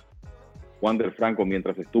demás. Wander Franco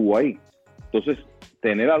mientras estuvo ahí. Entonces,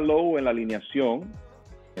 tener a Lowe en la alineación,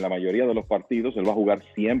 en la mayoría de los partidos, él va a jugar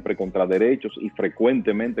siempre contra derechos y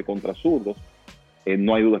frecuentemente contra zurdos.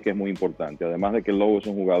 No hay duda que es muy importante. Además de que Lowe es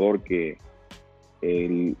un jugador que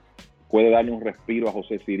puede darle un respiro a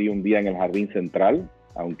José Siri un día en el jardín central,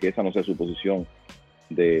 aunque esa no sea su posición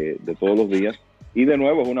de todos los días. Y de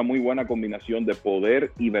nuevo es una muy buena combinación de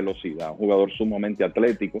poder y velocidad. Un jugador sumamente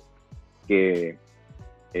atlético que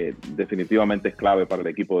definitivamente es clave para el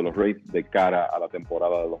equipo de los Rays de cara a la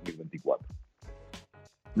temporada de 2024.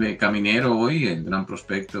 Caminero hoy, el gran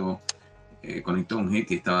prospecto, conectó un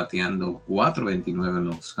hit y está bateando 4.29 en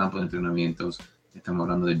los campos de entrenamientos. Estamos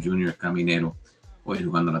hablando de Junior Caminero, hoy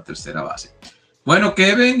jugando la tercera base. Bueno,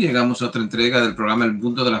 Kevin, llegamos a otra entrega del programa El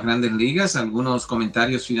Mundo de las Grandes Ligas. ¿Algunos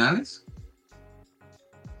comentarios finales?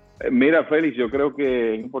 Mira, Félix, yo creo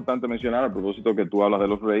que es importante mencionar, a propósito que tú hablas de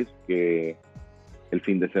los Rays, que el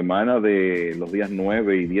fin de semana de los días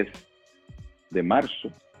 9 y 10 de marzo,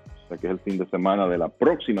 o sea que es el fin de semana de la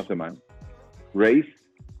próxima semana, Rays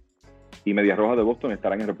y Medias Rojas de Boston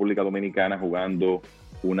estarán en República Dominicana jugando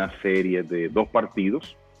una serie de 2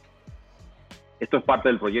 partidos. Esto es parte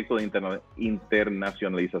del proyecto de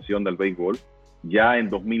internacionalización del béisbol. Ya en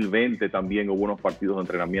 2020 también hubo unos partidos de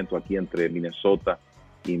entrenamiento aquí entre Minnesota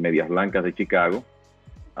y Medias Blancas de Chicago.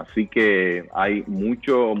 Así que hay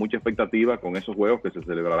mucha expectativa con esos juegos que se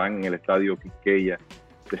celebrarán en el Estadio Quisqueya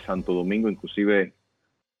de Santo Domingo. Inclusive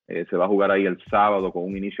se va a jugar ahí el sábado con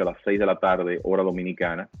un inicio a las 6 de la tarde, hora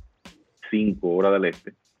dominicana, 5 hora del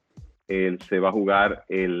este. Se va a jugar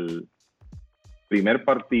el primer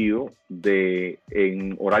partido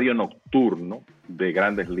en horario nocturno de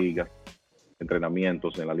Grandes Ligas,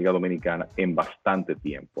 entrenamientos en la Liga Dominicana en bastante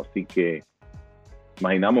tiempo. Así que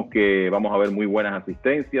imaginamos que vamos a ver muy buenas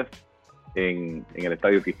asistencias en el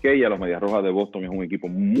Estadio Quisqueya. Los Medias Rojas de Boston es un equipo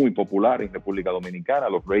muy popular en República Dominicana.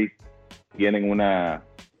 Los Rays tienen una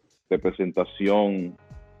representación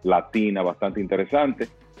latina bastante interesante,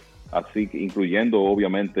 así que incluyendo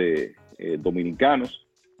obviamente dominicanos.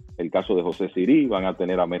 El caso de José Siri, van a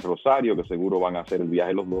tener a Met Rosario, que seguro van a hacer el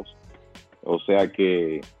viaje los dos. O sea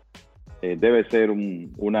que debe ser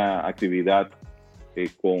una actividad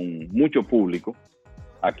con mucho público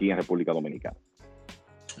aquí en República Dominicana.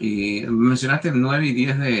 Y mencionaste el 9 y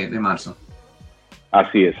 10 de marzo.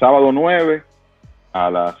 Así es, sábado 9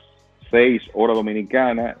 a las 6 hora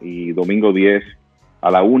dominicana y domingo 10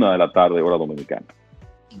 a la 1 de la tarde hora dominicana.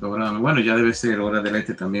 Bueno, ya debe ser hora del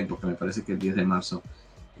este también, porque me parece que el 10 de marzo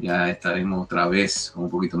ya estaremos otra vez con un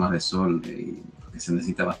poquito más de sol, porque se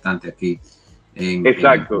necesita bastante aquí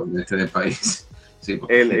Exacto. En este del país. Sí,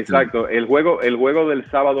 Exacto. El juego del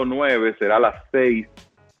sábado 9 será a las 6,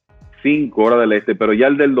 5 horas del este, pero ya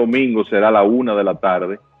el del domingo será a la 1 de la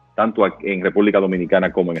tarde, tanto en República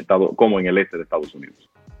Dominicana como en el este de Estados Unidos.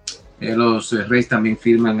 Los Reyes también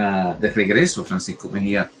firman de regreso Francisco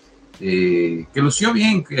Mejía, que lució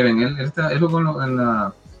bien, Kevin. Él jugó en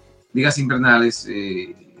las ligas invernales.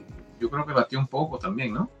 Yo creo que batió un poco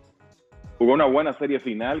también, ¿no? Jugó una buena serie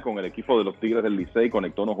final con el equipo de los Tigres del Licey,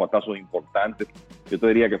 conectó unos batazos importantes. Yo te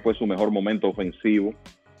diría que fue su mejor momento ofensivo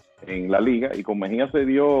en la liga, y con Mejía se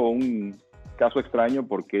dio un caso extraño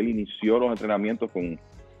porque él inició los entrenamientos con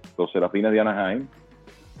los Serafines de Anaheim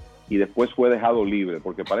y después fue dejado libre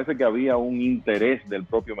porque parece que había un interés del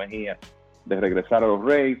propio Mejía de regresar a los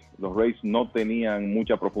Rays. Los Rays no tenían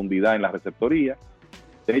mucha profundidad en la receptoría.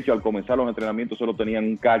 De hecho, al comenzar los entrenamientos solo tenían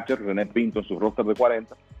un catcher, René Pinto, en su roster de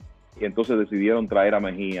 40, y entonces decidieron traer a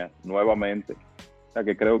Mejía nuevamente. O sea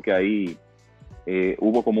que creo que ahí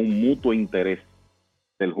hubo como un mutuo interés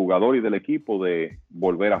del jugador y del equipo de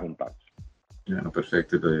volver a juntarse. Bueno,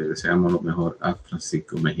 perfecto. Le deseamos lo mejor a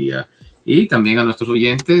Francisco Mejía. Y también a nuestros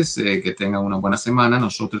oyentes que tengan una buena semana.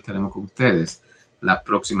 Nosotros estaremos con ustedes la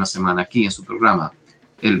próxima semana aquí en su programa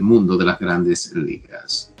El Mundo de las Grandes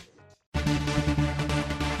Ligas.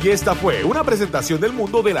 Y esta fue una presentación del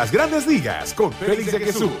Mundo de las Grandes Ligas con Félix de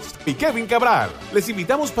Jesús y Kevin Cabral. Les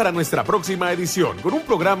invitamos para nuestra próxima edición con un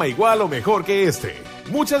programa igual o mejor que este.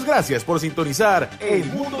 Muchas gracias por sintonizar El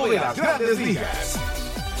Mundo de las Grandes Ligas.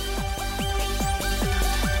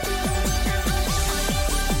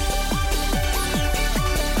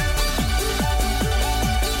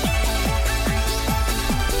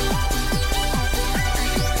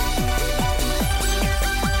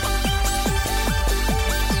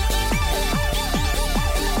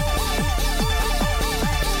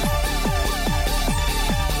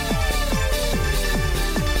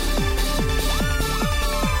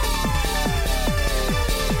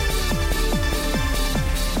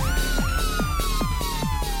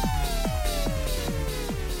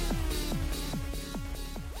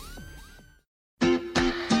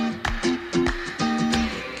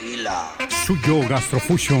 Suyo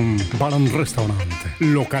Gastrofusion Bar and Restaurant,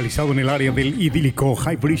 localizado en el área del idílico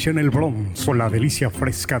High Bridge en el Bronx, con la delicia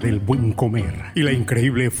fresca del buen comer y la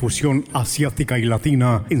increíble fusión asiática y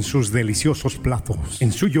latina en sus deliciosos platos.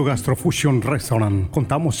 En Suyo Gastrofusion Restaurant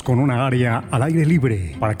contamos con una área al aire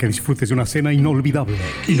libre para que disfrutes de una cena inolvidable.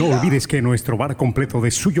 Y no olvides que en nuestro bar completo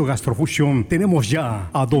de Suyo Gastrofusion tenemos ya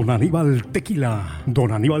a Don Aníbal Tequila.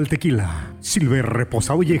 Don Aníbal Tequila, Silver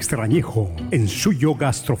reposado y extrañejo en Suyo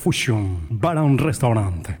Gastrofusion Bar and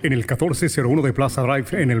Restaurant, en el 1401 de Plaza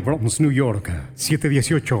Drive en el Bronx, New York.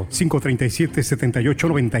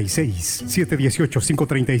 718-537-7896.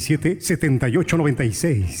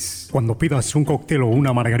 718-537-7896. Cuando pidas un cóctel o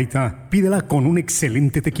una margarita, pídela con un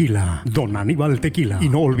excelente tequila, Don Aníbal Tequila. Y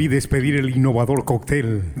no olvides pedir el innovador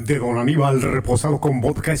cóctel de Don Aníbal reposado con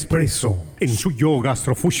vodka espresso en Suyo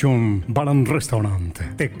Gastrofusion Bar and Restaurant.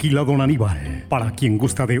 Tequila Don Aníbal, para quien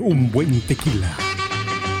gusta de un buen tequila.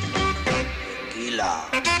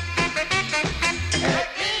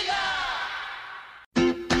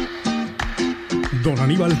 Don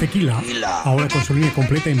Aníbal Tequila, ahora con su línea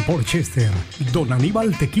completa en Port Chester. Don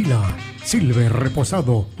Aníbal Tequila, Silver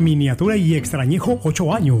reposado, miniatura y extrañejo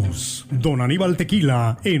 8 años. Don Aníbal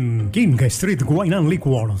Tequila en King Street Wine and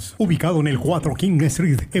Liquors, ubicado en el 4 King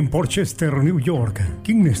Street en Port Chester, New York.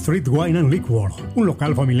 King Street Wine and Liquors, un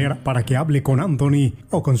local familiar para que hable con Anthony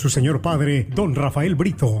o con su señor padre, Don Rafael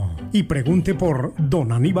Brito, y pregunte por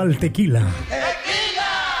Don Aníbal Tequila.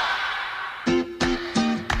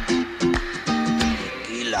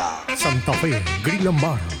 Santa Fe Grill and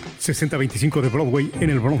Bar, 6025 de Broadway en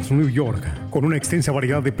el Bronx, New York, con una extensa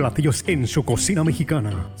variedad de platillos en su cocina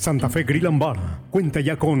mexicana. Santa Fe Grill and Bar cuenta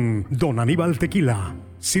ya con Don Aníbal Tequila,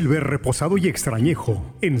 Silver reposado y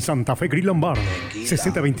extrañejo en Santa Fe Grill and Bar,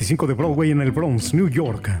 6025 de Broadway en el Bronx, New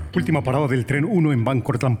York. Última parada del tren 1 en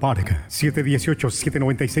Bancortland Park.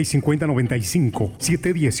 718-796-5095.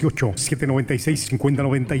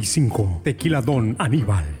 718-796-5095. Tequila Don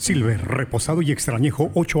Aníbal, Silver reposado y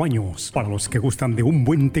extrañejo 8 años. Para los que gustan de un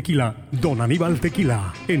buen tequila, Don Aníbal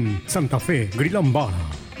Tequila en Santa Fe Grill and Bar.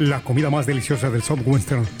 La comida más deliciosa del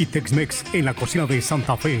Southwestern y Tex-Mex en la cocina de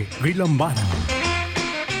Santa Fe Grill and Bar.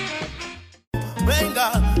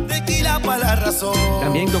 Venga, tequila para la razón.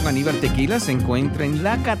 También Don Aníbal Tequila se encuentra en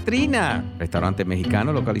La Catrina, restaurante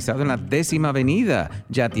mexicano localizado en la 10ª Avenida.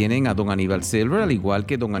 Ya tienen a Don Aníbal Silver, al igual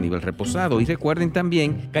que Don Aníbal Reposado. Y recuerden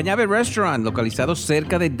también Cañabe Restaurant, localizado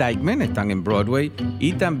cerca de Dykeman, están en Broadway.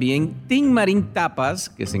 Y también Tin Marín Tapas,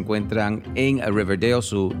 que se encuentran en Riverdale.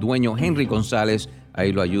 Su dueño Henry González,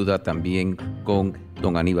 ahí lo ayuda también con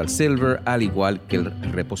Don Aníbal Silver, al igual que el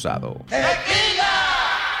Reposado.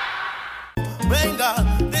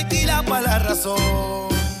 Venga, tequila pa' la razón.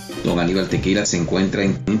 Don Aníbal Tequila se encuentra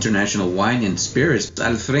en International Wine and Spirits,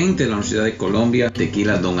 al frente de la Universidad de Colombia.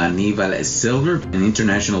 Tequila Don Aníbal Silver en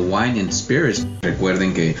International Wine and Spirits.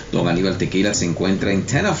 Recuerden que Don Aníbal Tequila se encuentra en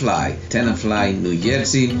Tenafly, New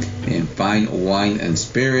Jersey, en Fine Wine and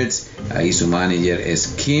Spirits. Ahí su manager es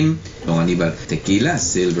Kim. Don Aníbal Tequila,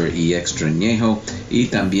 Silver y Extra Añejo. Y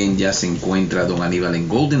también ya se encuentra Don Aníbal en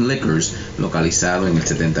Golden Liquors, localizado en el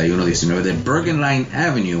 7119 de Bergen Line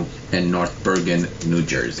Avenue en North Bergen, New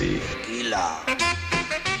Jersey. Tequila.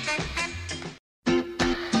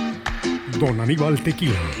 Don Aníbal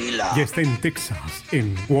Tequila ya está en Texas,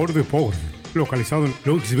 en Waterport, localizado en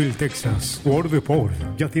Louisville, Texas. Waterport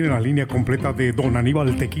ya tiene la línea completa de Don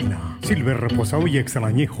Aníbal Tequila, Silver Reposado y Extra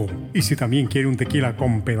Añejo. Y si también quiere un tequila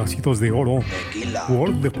con pedacitos de oro,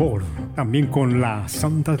 Waterport también con la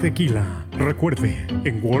Santa Tequila. Recuerde,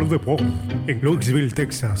 en Waterport, en Louisville,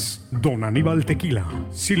 Texas, Don Aníbal Tequila,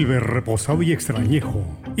 Silver Reposado y Extra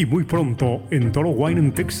Añejo. Y muy pronto en Toro Wine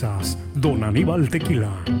en Texas, Don Aníbal Tequila,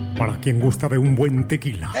 para quien gusta de un buen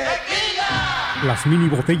tequila. Las mini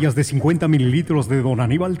botellas de 50 mililitros de Don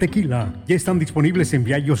Aníbal Tequila ya están disponibles en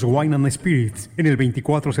Viallos Wine and Spirits en el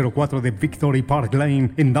 2404 de Victory Park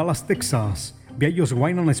Lane en Dallas, Texas. Viallos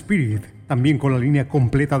Wine and Spirit, también con la línea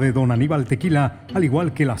completa de Don Aníbal Tequila, al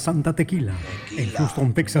igual que la Santa Tequila. En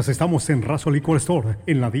Houston, Texas, estamos en Razo Liquor Store,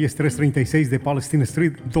 en la 10336 de Palestine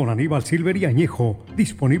Street, Don Aníbal Silver y Añejo,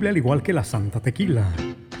 disponible al igual que la Santa Tequila.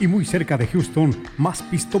 Y muy cerca de Houston, más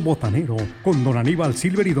pisto botanero, con Don Aníbal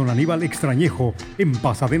Silver y Don Aníbal Extra Añejo, en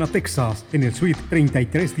Pasadena, Texas, en el suite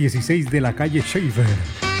 3316 de la calle Shaver.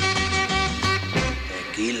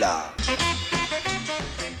 Tequila.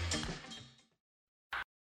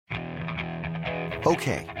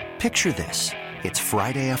 Okay, picture this. It's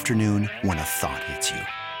Friday afternoon when a thought hits you.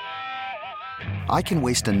 I can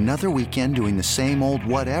waste another weekend doing the same old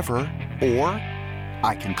whatever, or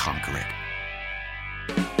I can conquer it.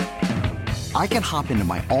 I can hop into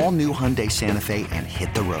my all-new Hyundai Santa Fe and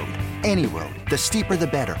hit the road. Any road. The steeper, the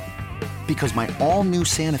better. Because my all-new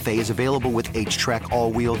Santa Fe is available with H-Track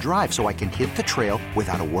all-wheel drive, so I can hit the trail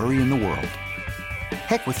without a worry in the world.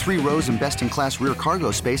 Heck, with 3 rows and best-in-class rear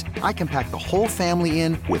cargo space, I can pack the whole family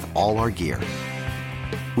in with all our gear.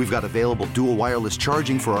 We've got available dual wireless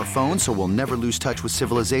charging for our phones, so we'll never lose touch with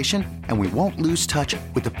civilization, and we won't lose touch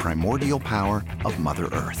with the primordial power of Mother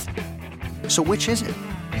Earth. So which is it?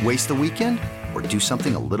 Waste the weekend or do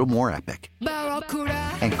something a little more epic?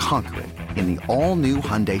 And conquer it in the all-new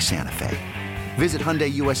Hyundai Santa Fe. Visit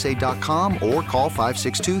HyundaiUSA.com or call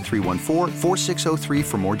 562-314-4603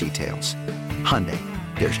 for more details. Hyundai,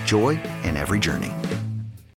 there's joy in every journey.